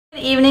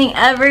Good evening,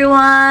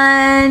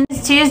 everyone.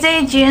 It's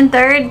Tuesday, June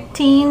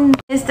 13th.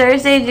 It's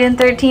Thursday, June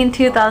 13th,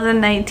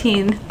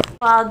 2019.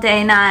 Well,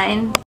 day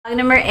 9. Vlog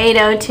number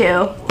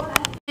 802.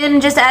 I'm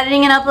just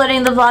editing and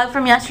uploading the vlog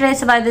from yesterday,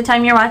 so by the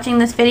time you're watching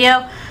this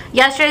video,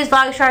 yesterday's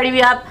vlog should already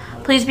be up.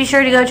 Please be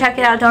sure to go check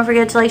it out. Don't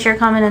forget to like, share,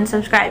 comment, and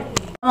subscribe.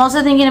 I'm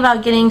also thinking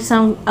about getting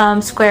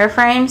some square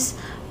frames,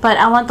 but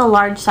I want the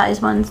large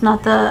size ones,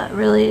 not the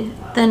really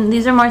thin.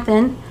 These are more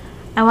thin.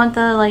 I want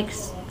the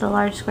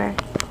large square.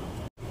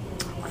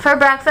 For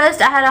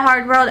breakfast, I had a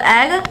hard-boiled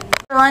egg.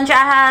 For lunch, I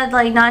had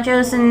like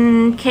nachos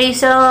and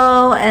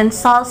queso and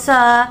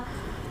salsa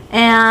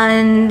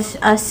and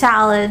a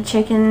salad,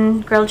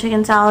 grilled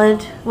chicken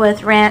salad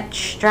with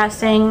ranch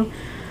dressing.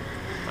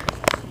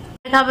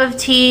 A cup of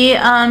tea,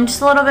 just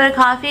a little bit of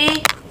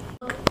coffee.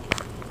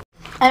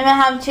 I'm gonna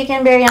have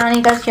chicken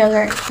biryani, that's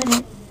yogurt.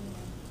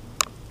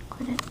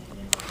 Quit it.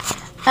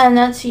 And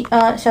that's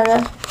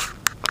soda.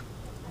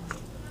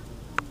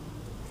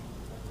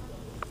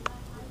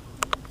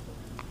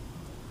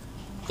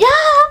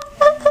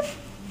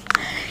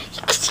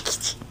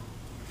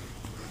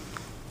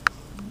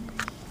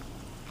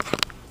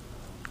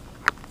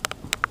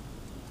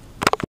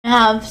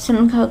 I have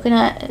some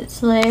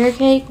coconut layer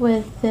cake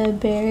with the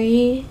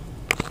berry.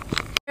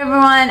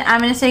 Everyone, I'm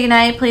going to say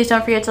goodnight. Please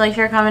don't forget to like,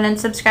 share, comment, and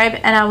subscribe,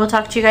 and I will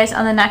talk to you guys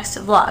on the next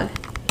vlog.